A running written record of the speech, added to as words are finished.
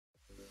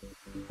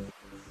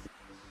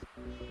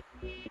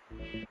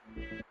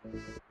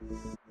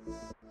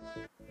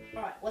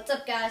What's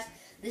up, guys?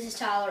 This is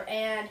Tyler,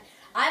 and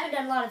I haven't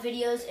done a lot of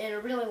videos in a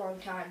really long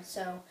time,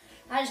 so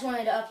I just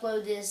wanted to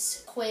upload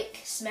this quick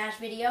Smash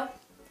video.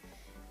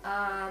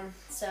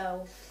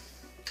 So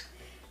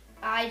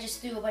I just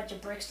threw a bunch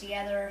of bricks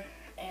together,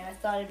 and I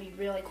thought it'd be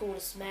really cool to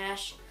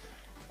smash.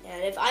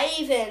 And if I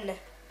even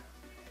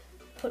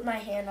put my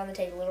hand on the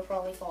table, it'll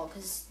probably fall,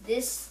 because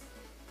this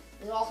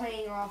is all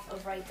hanging off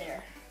of right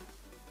there.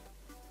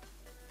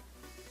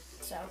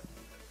 So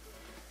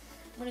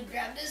I'm gonna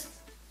grab this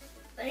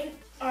thing.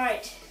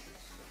 Alright.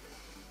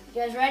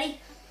 You guys ready?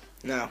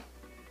 No.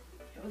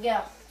 Here we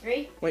go.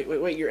 3.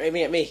 Wait, you're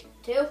aiming at me.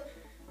 2.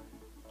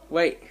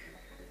 Wait.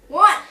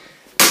 1.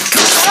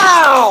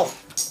 Ow!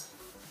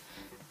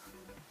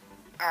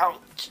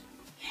 Ouch.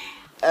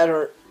 That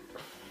hurt.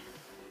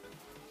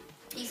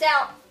 Peace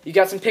out. You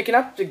got some picking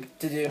up to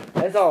do,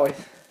 as always.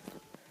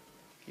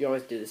 You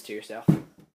always do this to yourself.